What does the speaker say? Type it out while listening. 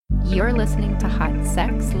You're listening to Hot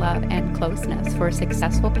Sex, Love, and Closeness for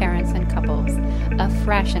Successful Parents and Couples, a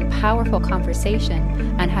fresh and powerful conversation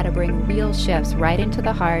on how to bring real shifts right into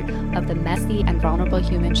the heart of the messy and vulnerable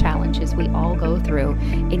human challenges we all go through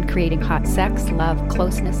in creating hot sex, love,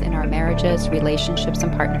 closeness in our marriages, relationships,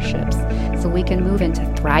 and partnerships, so we can move into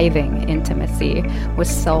thriving intimacy with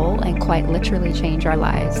soul and quite literally change our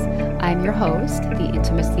lives. I'm your host, the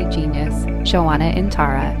intimacy genius, Joanna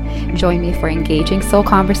Intara. Join me for engaging soul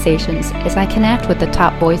conversations as I connect with the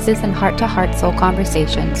top voices and heart-to-heart soul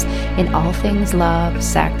conversations in all things love,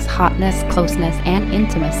 sex, hotness, closeness, and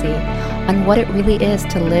intimacy on what it really is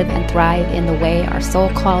to live and thrive in the way our soul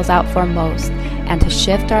calls out for most, and to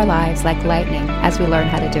shift our lives like lightning as we learn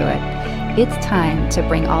how to do it. It's time to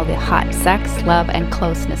bring all the hot sex, love, and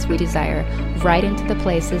closeness we desire right into the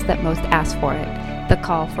places that most ask for it. The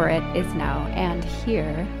call for it is now, and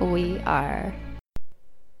here we are.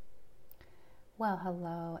 Well,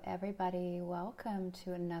 hello everybody. Welcome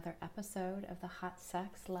to another episode of the Hot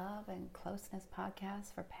Sex, Love, and Closeness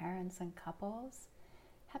podcast for parents and couples.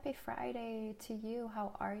 Happy Friday to you.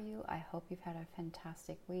 How are you? I hope you've had a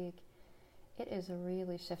fantastic week. It is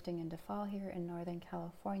really shifting into fall here in Northern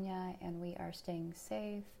California, and we are staying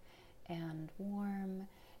safe and warm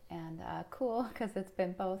and cool because it's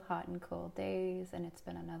been both hot and cool days, and it's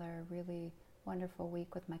been another really wonderful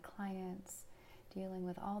week with my clients, dealing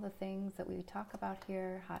with all the things that we talk about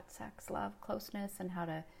here, hot sex, love, closeness, and how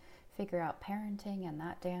to figure out parenting and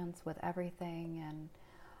that dance with everything. And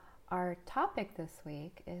our topic this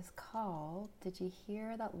week is called, Did You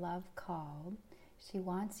Hear That Love Called? She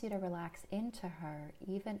wants you to relax into her,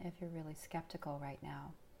 even if you're really skeptical right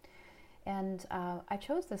now. And I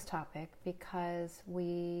chose this topic because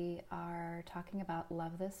we are talking about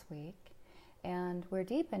love this week, and we're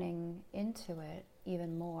deepening into it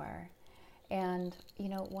even more. And, you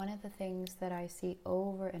know, one of the things that I see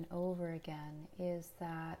over and over again is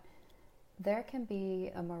that there can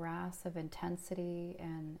be a morass of intensity,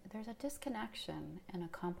 and there's a disconnection and a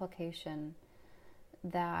complication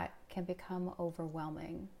that can become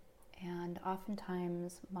overwhelming. And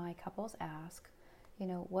oftentimes my couples ask, you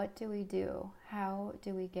know, what do we do? How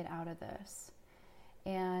do we get out of this?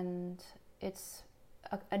 And it's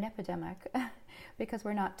an epidemic because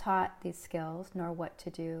we're not taught these skills nor what to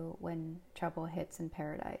do when trouble hits in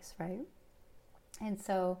paradise, right? And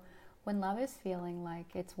so when love is feeling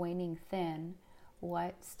like it's waning thin,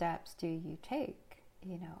 what steps do you take?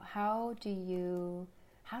 You know, how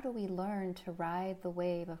do we learn to ride the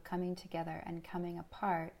wave of coming together and coming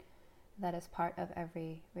apart that is part of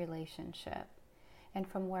every relationship? And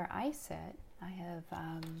from where I sit, I have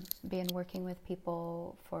been working with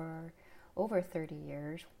people for over 30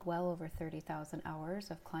 years, well over 30,000 hours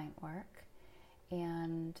of client work.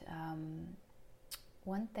 And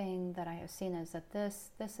one thing that I have seen is that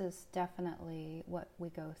this is definitely what we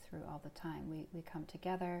go through all the time. We come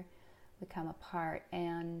together, we come apart,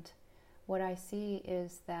 and what I see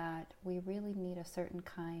is that we really need a certain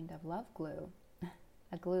kind of love glue,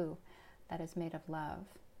 a glue that is made of love.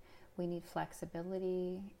 We need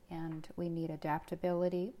flexibility, and we need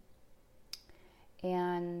adaptability,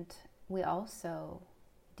 and we also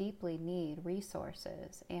deeply need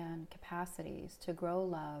resources and capacities to grow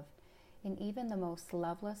love in even the most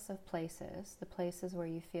loveless of places, the places where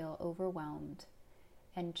you feel overwhelmed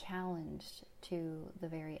and challenged to the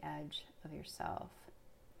very edge of yourself.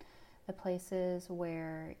 The places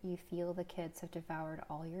where you feel the kids have devoured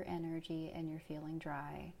all your energy and you're feeling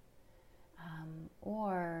dry.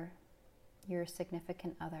 Or your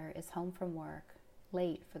significant other is home from work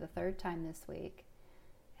late for the third time this week,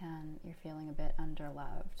 and you're feeling a bit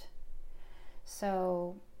underloved.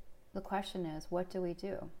 So the question is, what do we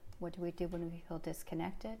do? What do we do when we feel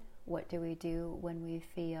disconnected? What do we do when we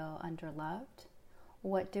feel underloved?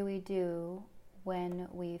 What do we do when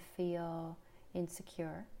we feel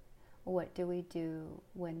insecure? What do we do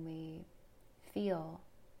when we feel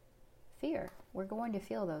fear? We're going to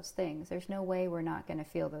feel those things. There's no way we're not going to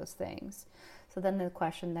feel those things. So then the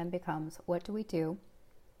question then becomes, what do we do?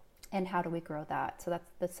 And how do we grow that? So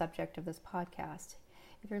that's the subject of this podcast.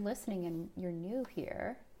 If you're listening and you're new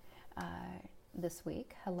here this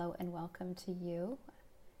week, hello and welcome to you.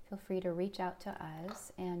 Feel free to reach out to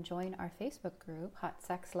us and join our Facebook group, Hot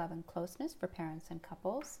Sex, Love, and Closeness for Parents and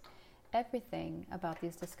Couples. Everything about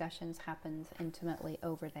these discussions happens intimately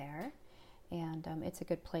over there. And it's a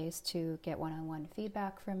good place to get one-on-one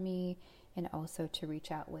feedback from me, and also to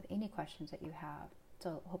reach out with any questions that you have.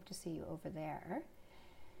 So hope to see you over there.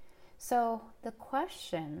 So the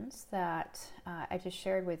questions that I just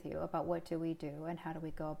shared with you about what do we do and how do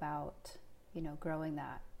we go about, growing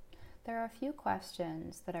that. There are a few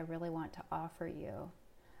questions that I really want to offer you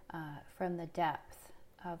from the depth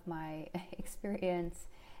of my experience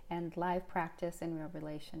and live practice in real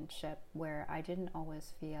relationship, where I didn't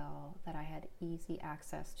always feel that I had easy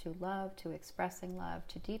access to love, to expressing love,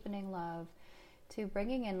 to deepening love, to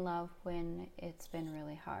bringing in love when it's been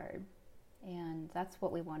really hard. And that's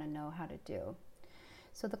what we want to know how to do.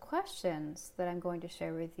 So the questions that I'm going to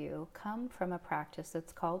share with you come from a practice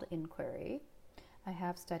that's called inquiry. I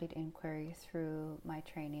have studied inquiry through my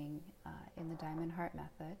training in the Diamond Heart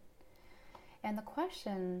Method. And the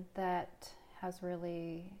question that has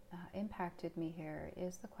really impacted me here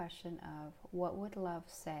is the question of, what would love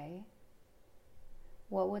say?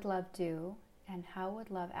 What would love do? And how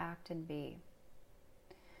would love act and be?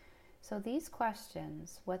 So these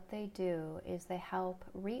questions, what they do is they help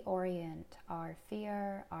reorient our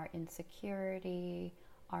fear, our insecurity,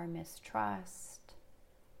 our mistrust,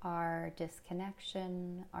 our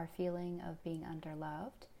disconnection, our feeling of being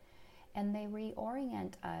underloved. And they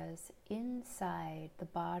reorient us inside the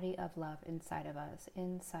body of love inside of us,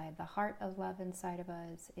 inside the heart of love inside of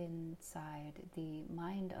us, inside the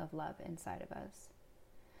mind of love inside of us.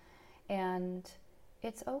 And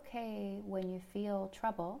it's okay when you feel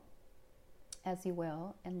trouble, as you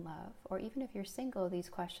will in love, or even if you're single, these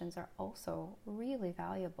questions are also really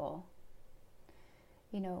valuable.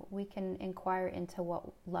 You know, we can inquire into what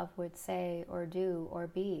love would say or do or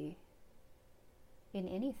be in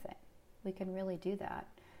anything. We can really do that.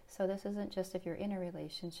 So this isn't just if you're in a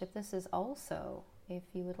relationship, this is also if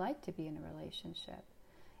you would like to be in a relationship,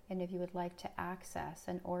 and if you would like to access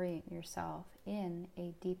and orient yourself in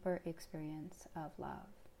a deeper experience of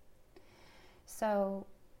love. So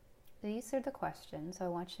these are the questions. I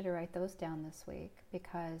want you to write those down this week,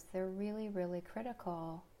 because they're really, really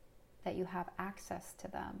critical that you have access to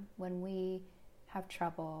them. When we have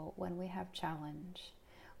trouble, when we have challenge,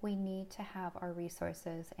 we need to have our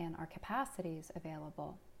resources and our capacities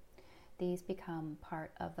available. These become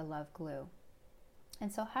part of the love glue.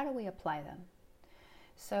 And so how do we apply them?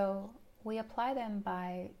 So we apply them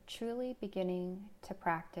by truly beginning to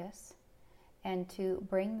practice and to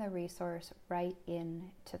bring the resource right in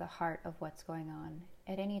to the heart of what's going on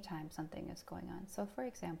at any time something is going on. So for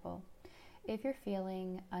example, if you're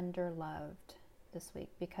feeling underloved this week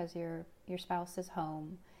because your spouse is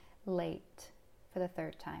home late for the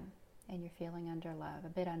third time, and you're feeling underloved, a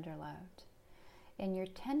bit underloved, and your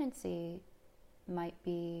tendency might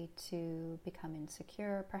be to become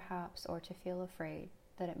insecure perhaps, or to feel afraid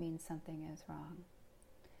that it means something is wrong.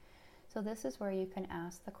 So this is where you can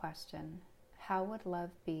ask the question, how would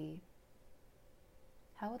love be?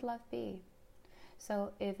 How would love be?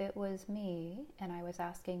 So if it was me and I was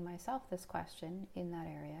asking myself this question in that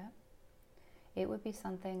area, it would be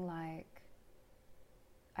something like,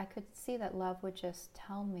 I could see that love would just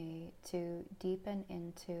tell me to deepen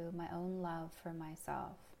into my own love for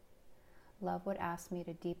myself. Love would ask me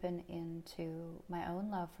to deepen into my own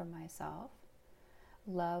love for myself.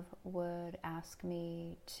 Love would ask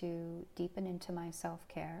me to deepen into my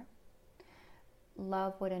self-care.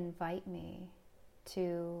 Love would invite me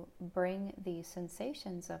to bring the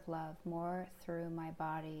sensations of love more through my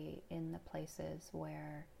body in the places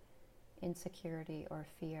where insecurity or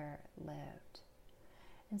fear lived.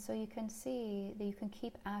 And so you can see that you can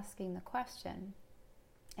keep asking the question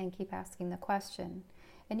and keep asking the question.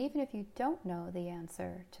 And even if you don't know the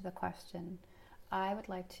answer to the question, I would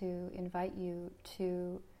like to invite you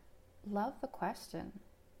to love the question,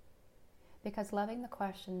 because loving the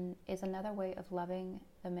question is another way of loving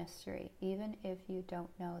the mystery, even if you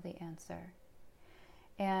don't know the answer.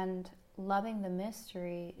 And loving the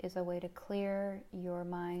mystery is a way to clear your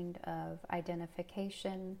mind of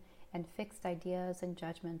identification and fixed ideas and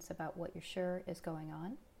judgments about what you're sure is going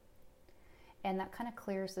on. And that kind of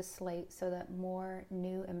clears the slate so that more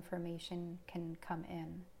new information can come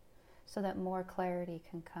in, so that more clarity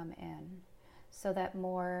can come in, so that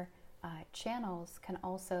more channels can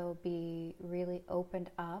also be really opened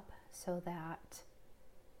up so that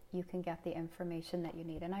you can get the information that you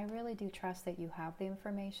need. And I really do trust that you have the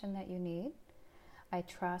information that you need. I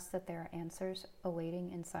trust that there are answers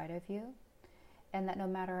awaiting inside of you, and that no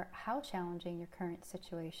matter how challenging your current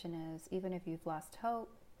situation is, even if you've lost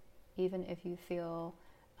hope, even if you feel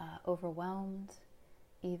overwhelmed,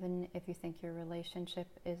 even if you think your relationship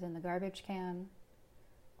is in the garbage can,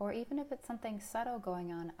 or even if it's something subtle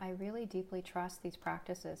going on, I really deeply trust these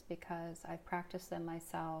practices, because I've practiced them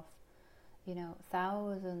myself. You know,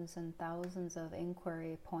 thousands and thousands of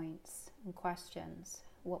inquiry points and questions.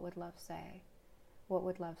 What would love say? What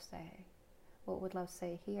would love say? What would love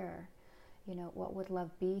say here? You know, what would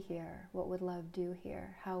love be here? What would love do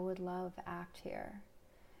here? How would love act here?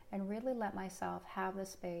 And really let myself have the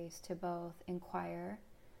space to both inquire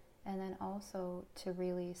and then also to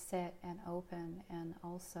really sit and open and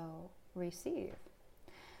also receive.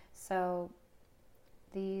 So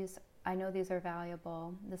I know these are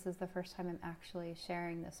valuable. This is the first time I'm actually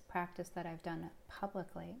sharing this practice that I've done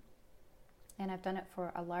publicly. And I've done it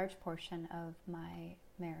for a large portion of my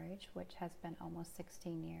marriage, which has been almost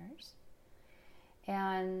 16 years.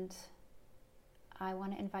 And I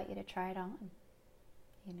want to invite you to try it on,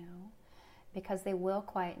 because they will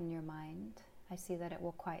quieten your mind. I see that it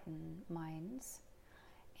will quieten minds.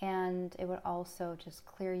 And it would also just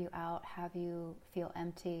clear you out, have you feel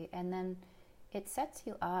empty. And then it sets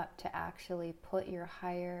you up to actually put your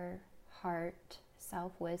higher heart,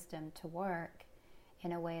 self-wisdom to work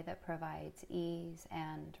in a way that provides ease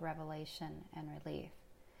and revelation and relief.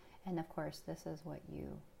 And of course, this is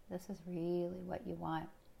really what you want.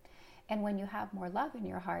 And when you have more love in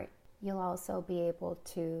your heart, you'll also be able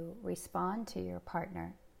to respond to your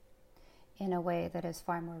partner in a way that is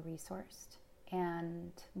far more resourced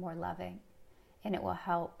and more loving. And it will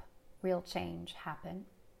help real change happen.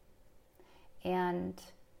 And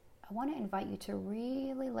I want to invite you to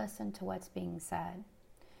really listen to what's being said.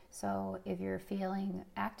 So if you're feeling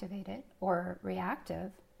activated or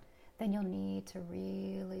reactive, then you'll need to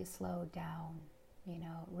really slow down,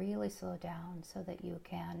 really slow down so that you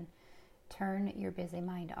can turn your busy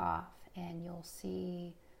mind off and you'll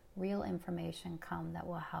see real information come that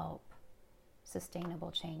will help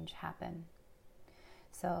sustainable change happen.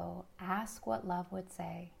 So ask what love would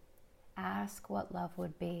say, ask what love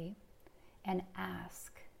would be, and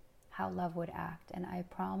ask how love would act. And I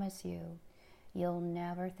promise you, you'll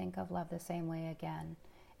never think of love the same way again.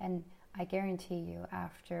 And I guarantee you,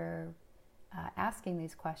 after asking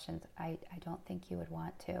these questions, I don't think you would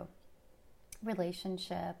want to.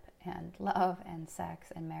 Relationship and love and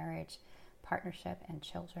sex and marriage, partnership and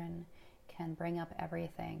children can bring up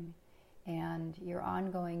everything. And your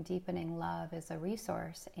ongoing deepening love is a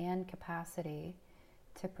resource and capacity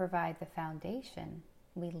to provide the foundation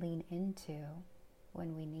we lean into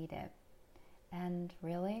when we need it. And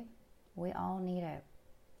really, we all need it.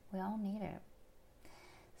 We all need it.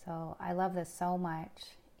 So I love this so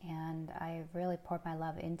much, and I've really poured my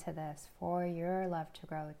love into this for your love to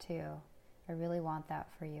grow too. I really want that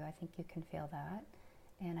for you. I think you can feel that,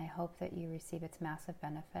 and I hope that you receive its massive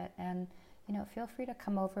benefit. And feel free to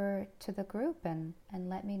come over to the group and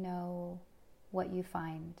let me know what you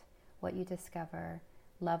find, what you discover.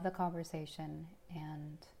 Love the conversation,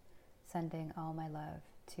 and sending all my love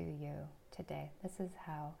to you today. This is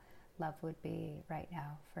how love would be right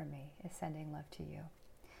now for me, is sending love to you.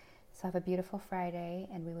 So have a beautiful Friday,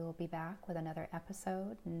 and we will be back with another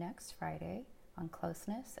episode next Friday on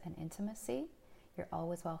closeness and intimacy. You're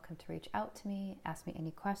always welcome to reach out to me, ask me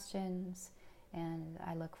any questions, and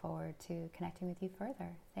I look forward to connecting with you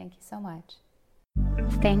further. Thank you so much.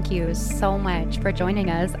 Thank you so much for joining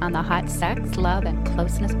us on the Hot Sex, Love, and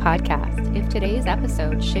Closeness podcast. If today's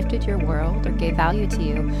episode shifted your world or gave value to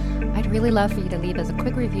you, I'd really love for you to leave us a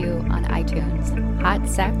quick review on iTunes. Hot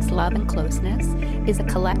Sex, Love, and Closeness is a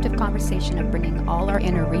collective conversation of bringing all our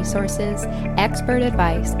inner resources, expert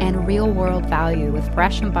advice, and real-world value with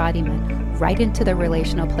fresh embodiment right into the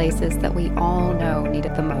relational places that we all know need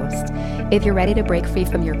it the most. If you're ready to break free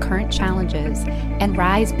from your current challenges and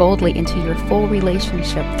rise boldly into your full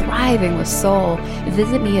relationship, thriving with soul,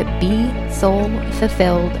 visit me at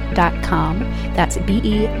besoulfulfilled.com. That's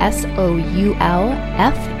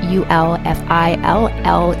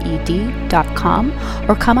besoulfulfilled.com,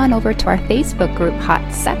 or come on over to our Facebook group,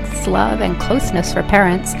 Hot Sex, Love, and Closeness for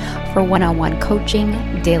Parents, for one-on-one coaching,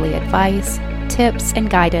 daily advice, tips and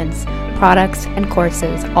guidance, products and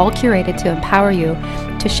courses, all curated to empower you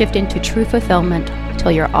to shift into true fulfillment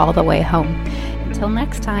till you're all the way home. Until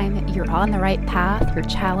next time, you're on the right path, your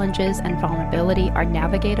challenges and vulnerability are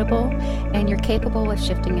navigatable, and you're capable of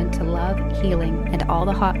shifting into love, healing, and all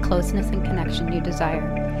the hot closeness and connection you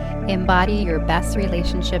desire. Embody your best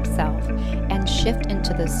relationship self and shift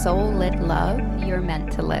into the soul-lit love you're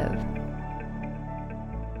meant to live.